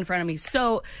stands right in front of me.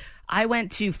 So I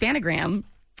went to Fanagram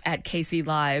at KC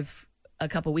Live a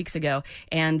couple weeks ago,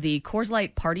 and the Coors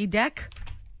Light party deck,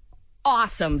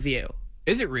 awesome view.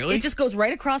 Is it really? It just goes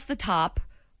right across the top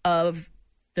of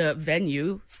the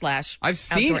venue / I've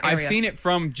seen it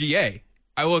from GA.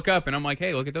 I look up and I'm like,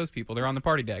 hey, look at those people. They're on the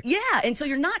party deck. Yeah, and so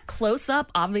you're not close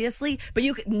up, obviously, but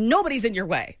nobody's in your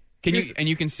way.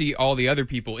 You can see all the other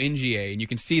people in GA, and you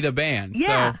can see the band.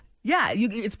 Yeah, so. yeah.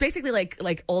 It's basically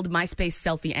like old MySpace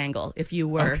selfie angle. If you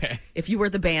were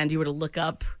the band, you were to look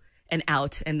up and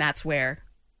out, and that's where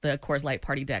the Coors Light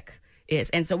party deck is.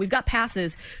 And so we've got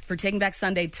passes for Taking Back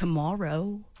Sunday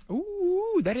tomorrow.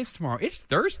 Ooh, that is tomorrow. It's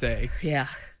Thursday. Yeah.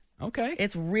 Okay.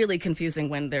 It's really confusing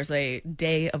when there's a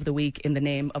day of the week in the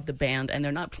name of the band and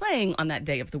they're not playing on that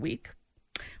day of the week.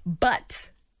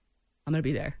 But I'm going to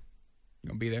be there. You're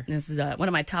going to be there? This is one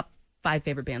of my top 5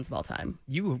 favorite bands of all time.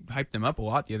 You hyped them up a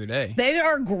lot the other day. They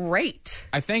are great.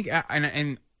 I think,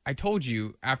 and I told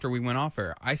you after we went off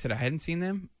air, I said I hadn't seen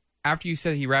them. after you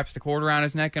said he wraps the cord around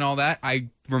his neck and all that, I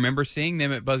remember seeing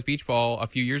them at Buzz Beach Ball a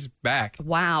few years back.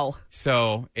 Wow.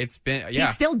 So it's been, He's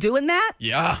still doing that?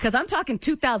 Yeah. Because I'm talking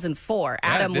 2004.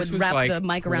 Adam would wrap the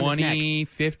mic around his neck.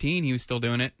 2015, he was still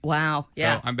doing it. Wow.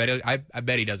 Yeah. So I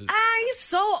bet he does it.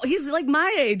 He's like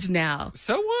my age now.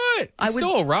 So what? He's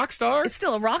still a rock star. It's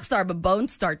still a rock star, but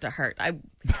bones start to hurt.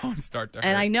 Bones start to hurt.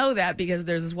 And I know that because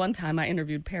there's this one time I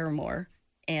interviewed Paramore,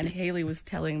 and Haley was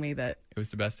telling me that it was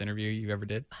the best interview you ever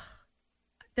did.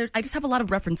 I just have a lot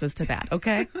of references to that,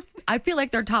 okay? I feel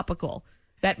like they're topical.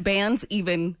 That bands,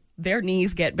 even their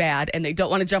knees get bad, and they don't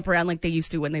want to jump around like they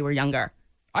used to when they were younger.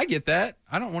 I get that.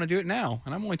 I don't want to do it now,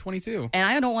 and I'm only 22. And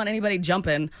I don't want anybody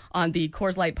jumping on the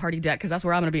Coors Light party deck, because that's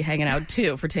where I'm going to be hanging out,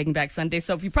 too, for Taking Back Sunday.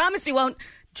 So if you promise you won't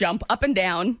jump up and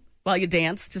down while you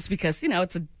dance, just because,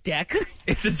 it's a deck.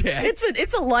 It's a deck.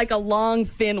 It's like a long,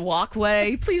 thin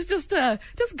walkway. Please just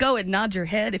go and nod your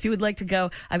head if you would like to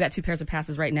go. I've got 2 pairs of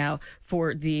passes right now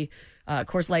for the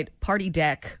Coors Light party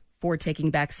deck for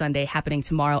Taking Back Sunday, happening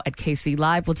tomorrow at KC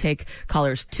Live. We'll take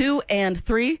callers 2 and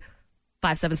 3.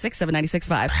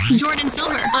 576-7965. Jordan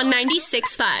Silver on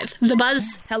 96.5. The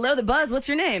Buzz. Hello, The Buzz. What's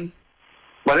your name?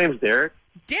 My name's Derek.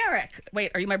 Derek. Wait,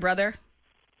 are you my brother?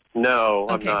 No,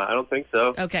 Okay. I'm not. I don't think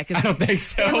so. Okay, I don't think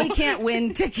so. Family can't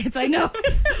win tickets, I know.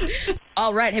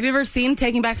 All right. Have you ever seen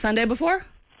Taking Back Sunday before?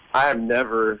 I have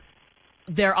never.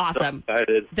 They're awesome. So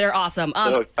excited. They're awesome.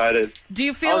 So excited. Do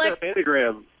you feel I like... was at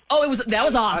Phantogram. Oh, that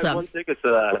was I awesome. won tickets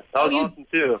to that. That was awesome,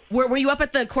 too. Were you up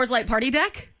at the Coors Light party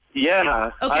deck?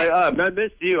 Yeah. Okay. I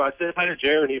missed you. I said hi to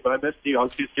Jeremy, but I missed you. I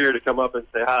was too scared to come up and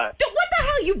say hi. What the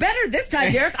hell? You better this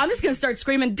time, Derek. I'm just going to start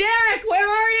screaming, Derek, where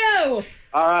are you?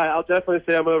 All right. I'll definitely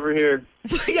say I'm over here.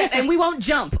 Yes, and we won't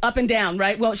jump up and down,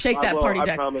 right? Won't shake that party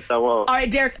deck. I promise I won't. All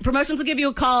right, Derek, promotions will give you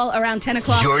a call around 10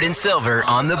 o'clock. Jordan Silver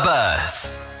on the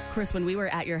Buzz. Chris, when we were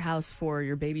at your house for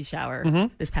your baby shower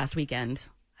this past weekend,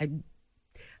 I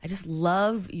just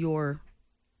love your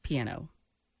piano.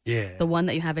 Yeah. The one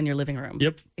that you have in your living room.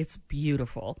 Yep. It's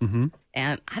beautiful. Mm-hmm.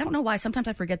 And I don't know why. Sometimes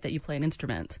I forget that you play an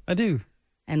instrument. I do.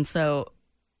 And so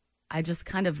I just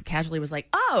kind of casually was like,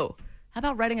 oh, how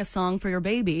about writing a song for your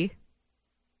baby?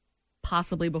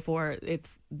 Possibly before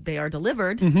they are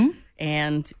delivered. Mm-hmm.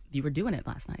 And you were doing it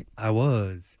last night. I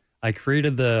was. I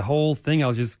created the whole thing. I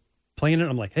was just playing it.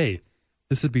 I'm like, hey,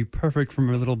 this would be perfect for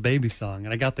my little baby song.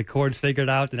 And I got the chords figured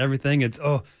out and everything. I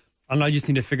just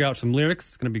need to figure out some lyrics.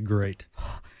 It's going to be great.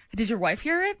 Did your wife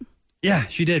hear it? Yeah,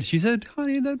 she did. She said,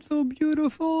 honey, that's so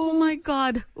beautiful. Oh, my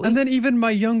God. And then even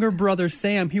my younger brother,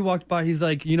 Sam, he walked by. He's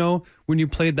like, when you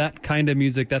play that kind of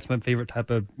music, that's my favorite type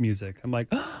of music. I'm like,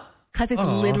 because it's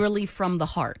literally from the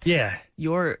heart. Yeah.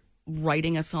 You're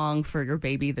writing a song for your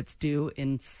baby that's due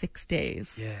in 6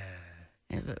 days.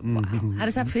 Yeah. Wow. How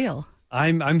does that feel?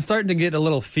 I'm starting to get a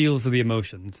little feels of the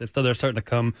emotions. They're starting to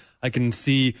come. I can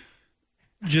see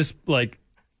just like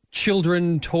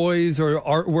children toys or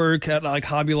artwork at like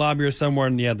Hobby Lobby or somewhere,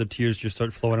 and the tears just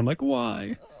start flowing. I'm like,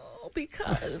 why? Oh,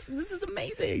 because this is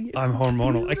amazing. I'm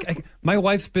hormonal. My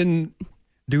wife's been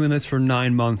doing this for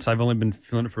 9 months. I've only been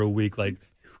feeling it for a week. Like,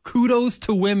 kudos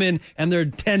to women and their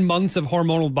 10 months of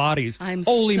hormonal bodies.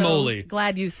 Holy moly.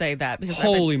 Glad you say that, because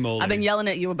moly. I've been yelling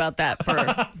at you about that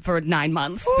for 9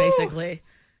 months, basically.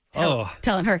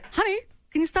 Telling her, honey,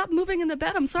 can you stop moving in the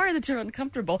bed? I'm sorry that you're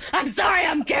uncomfortable. I'm sorry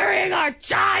I'm carrying our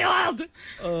child.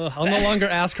 I'll no longer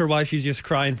ask her why she's just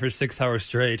crying for 6 hours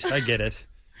straight. I get it.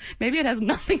 Maybe it has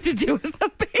nothing to do with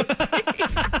the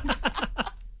baby.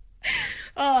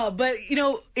 But,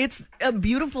 it's a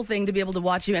beautiful thing to be able to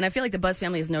watch you. And I feel like the Buzz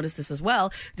family has noticed this as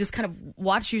well. Just kind of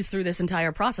watch you through this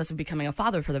entire process of becoming a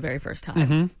father for the very first time.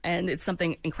 Mm-hmm. And it's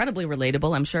something incredibly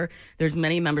relatable. I'm sure there's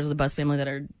many members of the Buzz family that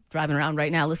are driving around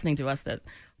right now listening to us that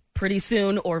pretty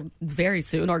soon or very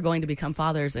soon are going to become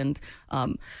fathers. And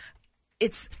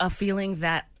it's a feeling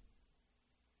that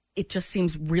it just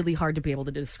seems really hard to be able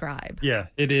to describe. Yeah,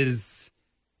 it is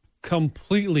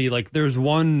completely. Like, there's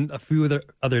a few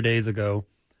other days ago,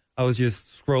 I was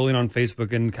just scrolling on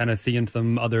Facebook and kind of seeing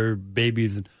some other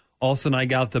babies, and all of a sudden I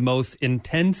got the most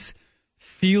intense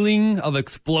feeling of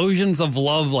explosions of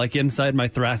love, like inside my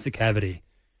thoracic cavity.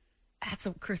 That's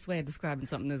a Chris way of describing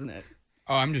something, isn't it?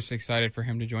 Oh, I'm just excited for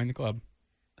him to join the club.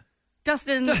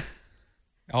 Dustin.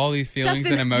 All these feelings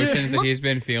and emotions that he's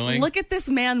been feeling. Look at this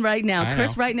man right now. I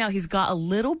Chris know. right now, he's got a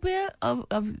little bit of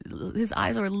his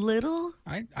eyes are a little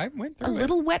I went through a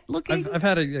little wet looking. I've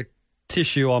had a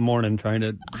tissue all morning trying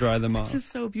to dry them off. This is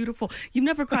so beautiful. You've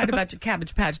never cried about your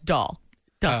Cabbage Patch doll,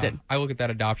 Dustin. I look at that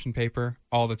adoption paper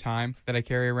all the time that I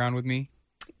carry around with me.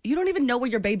 You don't even know where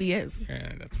your baby is.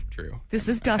 Yeah, that's true. This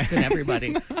is Dustin,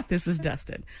 everybody. This is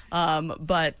Dustin.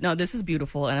 But no, this is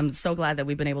beautiful, and I'm so glad that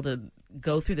we've been able to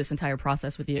go through this entire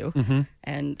process with you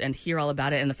and hear all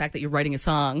about it, and the fact that you're writing a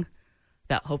song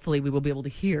that hopefully we will be able to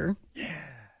hear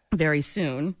very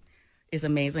soon is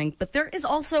amazing. But there is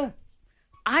also,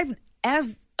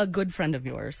 as a good friend of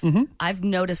yours, I've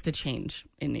noticed a change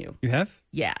in you. You have?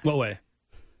 Yeah. What way?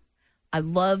 I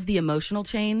love the emotional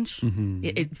change.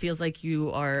 It feels like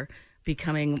you are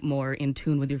becoming more in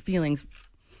tune with your feelings.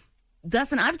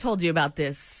 Dustin, I've told you about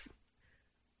this.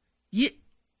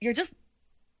 You're just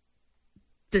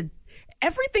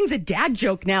everything's a dad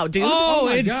joke now, dude. Oh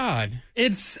my God.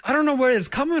 I don't know where it's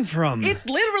coming from. It's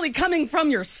literally coming from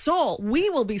your soul. We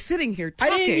will be sitting here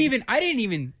talking. I didn't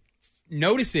even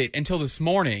notice it until this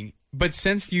morning. But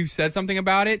since you said something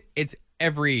about it, it's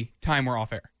every time we're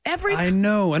off air. I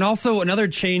know. And also another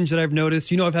change that I've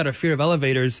noticed, I've had a fear of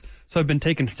elevators, so I've been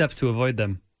taking steps to avoid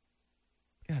them.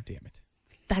 God damn it.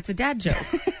 That's a dad joke.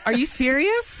 Are you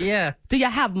serious? Yeah. Do you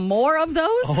have more of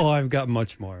those? Oh, I've got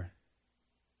much more.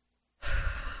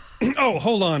 Oh,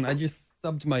 hold on. I just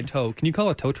stubbed my toe. Can you call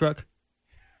a tow truck?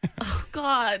 Oh,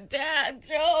 God, dad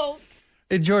jokes.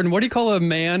 Hey, Jordan, what do you call a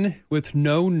man with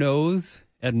no nose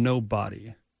and no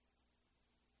body?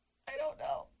 I don't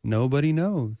know. Nobody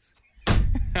knows.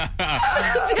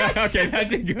 Okay,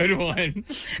 that's a good one.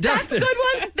 That's a good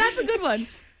one. That's a good one.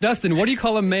 Dustin, what do you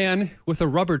call a man with a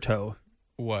rubber toe?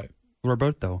 What?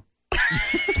 Roberto.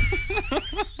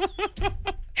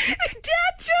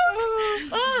 Dad jokes.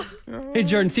 Oh. Hey,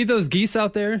 Jordan, see those geese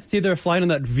out there? See they're flying on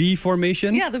that V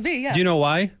formation? Yeah, the V, yeah. Do you know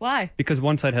why? Why? Because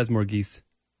one side has more geese.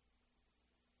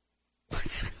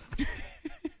 What?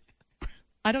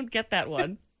 I don't get that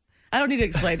one. I don't need to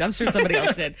explain. I'm sure somebody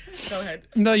else did. Go ahead.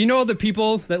 No, you know all the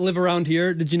people that live around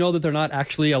here? Did you know that they're not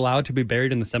actually allowed to be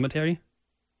buried in the cemetery?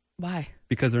 Why?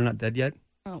 Because they're not dead yet.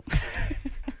 Oh.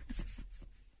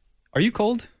 Are you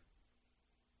cold?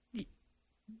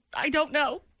 I don't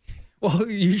know. Well,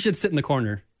 you should sit in the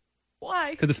corner.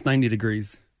 Why? Because it's 90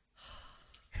 degrees.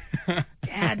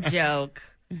 Dad joke.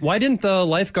 Why didn't the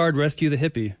lifeguard rescue the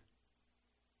hippie?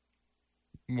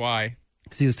 Why?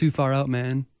 Because he was too far out,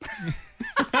 man.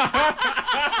 Dad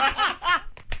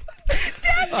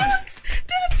jokes.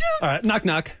 Dad jokes. All right, knock,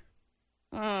 knock.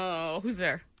 Oh, who's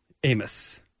there?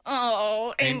 Amos.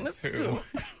 Oh, Amos. who?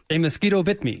 A mosquito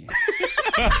bit me.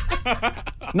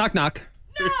 Knock, knock.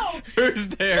 No. Who's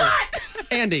there? What?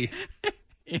 Andy.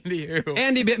 Andy who?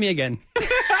 Andy bit me again.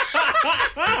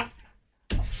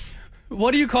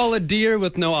 What do you call a deer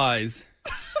with no eyes?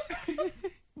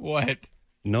 What?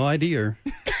 No idea.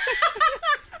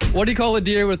 What do you call a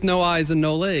deer with no eyes and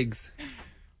no legs?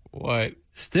 What?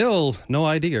 Still no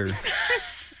idea.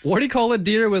 What do you call a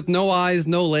deer with no eyes,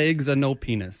 no legs, and no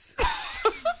penis?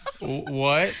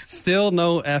 What? Still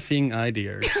no effing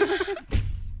idea.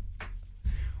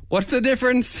 What's the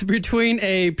difference between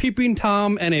a peeping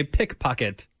Tom and a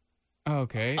pickpocket?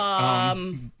 Okay.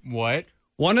 What?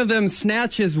 One of them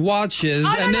snatches watches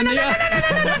and then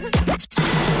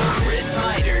Chris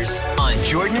Snyder's on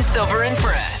Jordan Silver and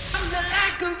Friends.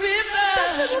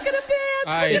 Look at him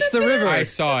dance. It's the river. I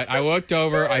saw it. I looked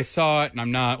over. I saw it, and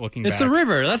I'm not looking It's back. a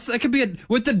river. That could be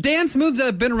with the dance moves that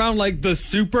have been around, like the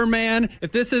Superman.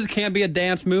 If this can't be a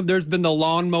dance move, there's been the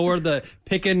lawnmower, the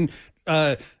picking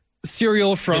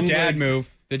cereal from The dad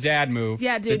move. The dad move.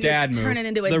 Yeah, dude. The dad turn it move.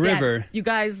 into a The dad. river. You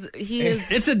guys, he is.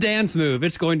 It's a dance move.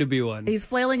 It's going to be one. He's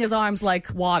flailing his arms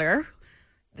like water.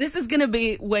 This is going to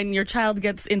be when your child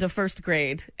gets into first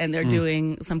grade and they're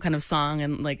doing some kind of song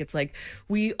and it's like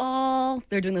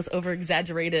they're doing this over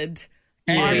exaggerated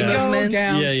arm Yeah. movements.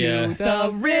 Down Yeah, to yeah.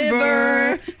 The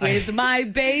river with my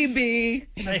baby.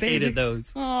 I hated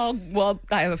those. Oh, well,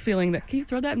 I have a feeling that. Can you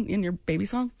throw that in your baby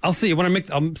song? I'll see. When I make,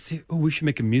 we should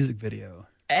make a music video.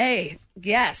 Hey,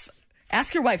 yes.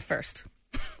 Ask your wife first.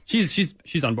 She's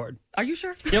on board. Are you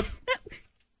sure? Yep.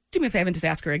 Do me a favor and just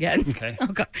ask her again. Okay.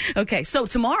 Okay, so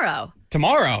tomorrow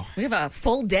Tomorrow. we have a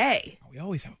full day, We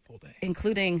always have a full day.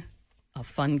 including a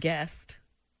fun guest.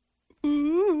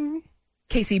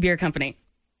 KC Beer Company.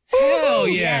 Hell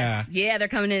yeah. Yes. Yeah, they're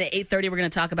coming in at 8:30. We're going to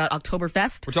talk about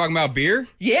Oktoberfest. We're talking about beer?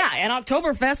 Yeah, and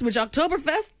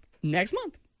Oktoberfest next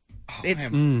month. It's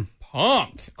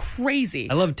Pumped. crazy.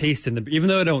 I love tasting the beer. Even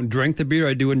though I don't drink the beer,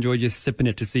 I do enjoy just sipping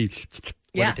it to see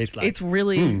what it tastes like. It's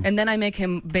really, and then I make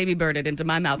him baby bird it into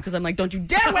my mouth because I'm like, don't you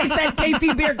dare waste that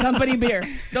KC Beer Company beer.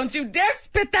 Don't you dare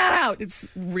spit that out. It's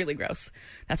really gross.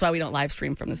 That's why we don't live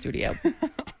stream from the studio.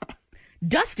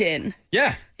 Dustin,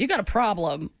 Yeah. you got a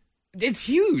problem. It's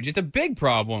huge. It's a big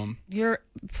problem. You're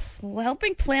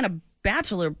helping plan a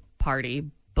bachelor party,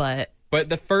 but But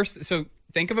the first, so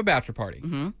think of a bachelor party.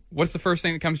 Mm-hmm. What's the first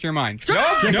thing that comes to your mind?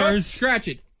 Strippers. Nope. Scratch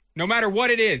it. No matter what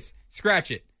it is,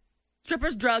 scratch it.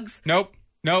 Strippers, drugs. Nope.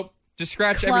 Just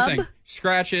scratch Club? everything.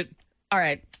 Scratch it. All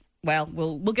right. Well,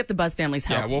 we'll get the Buzz family's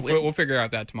help. Yeah, we'll figure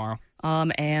out that tomorrow.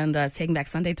 And Taking Back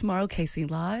Sunday tomorrow, KC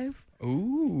Live.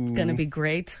 Ooh. It's going to be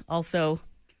great. Also,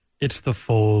 It's the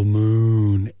full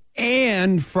moon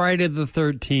and Friday the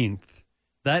 13th.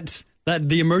 That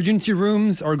the emergency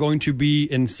rooms are going to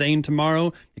be insane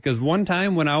tomorrow because one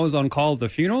time when I was on call at the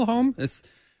funeral home,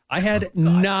 I had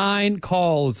 9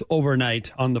 calls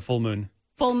overnight on the full moon.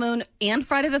 full moon and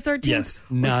Friday the 13th? Yes,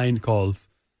 9 calls.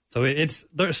 So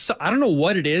I don't know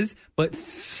what it is, but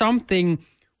something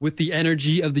with the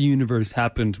energy of the universe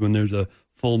happens when there's a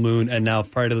full moon, and now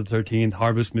Friday the 13th,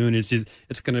 harvest moon. It's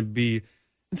gonna be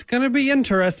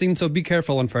interesting. So be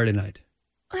careful on Friday night.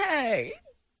 Hey,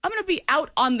 I'm going to be out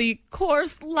on the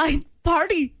Coors Light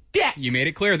party deck. You made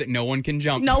it clear that no one can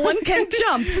jump. No one can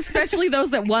jump, especially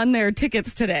those that won their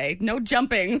tickets today. No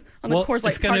jumping on the Coors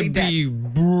Light party deck. It's going to be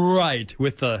bright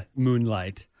with the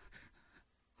moonlight.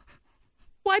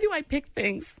 Why do I pick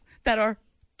things that are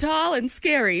tall and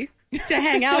scary to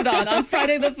hang out on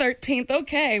Friday the 13th?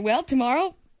 Okay, well,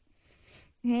 tomorrow,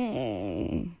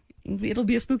 it'll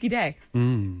be a spooky day.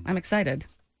 I'm excited.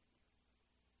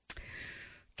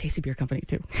 KC Beer Company,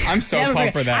 too. I'm so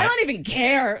pumped for that. I don't even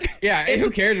care. Yeah, who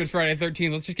cares if it's Friday the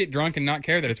 13th? Let's just get drunk and not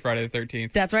care that it's Friday the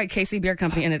 13th. That's right, KC Beer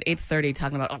Company, and at 8:30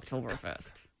 talking about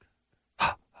Oktoberfest.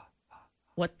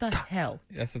 What the hell?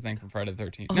 That's the thing from Friday the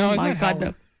 13th. Oh No, my God,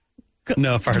 no.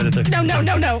 No, Friday the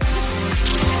 13th. No.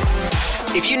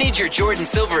 If you need your Jordan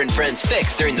Silver and Friends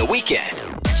fix during the weekend,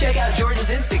 check out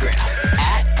Jordan's Instagram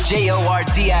at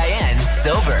JORDIN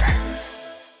Silver.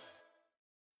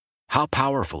 How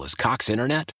powerful is Cox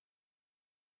Internet?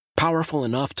 Powerful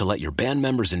enough to let your band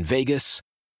members in Vegas,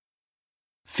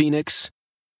 Phoenix,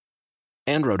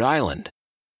 and Rhode Island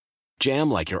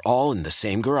jam like you're all in the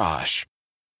same garage.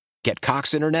 Get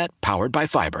Cox Internet powered by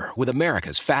fiber with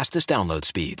America's fastest download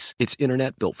speeds. It's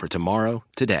internet built for tomorrow,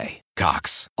 today.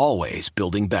 Cox, always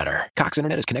building better. Cox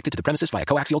Internet is connected to the premises via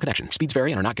coaxial connection. Speeds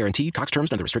vary and are not guaranteed. Cox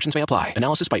terms and other restrictions may apply.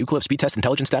 Analysis by Ookla of Speed Test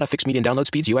Intelligence Data. Fixed median download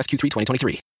speeds. US Q3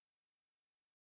 2023.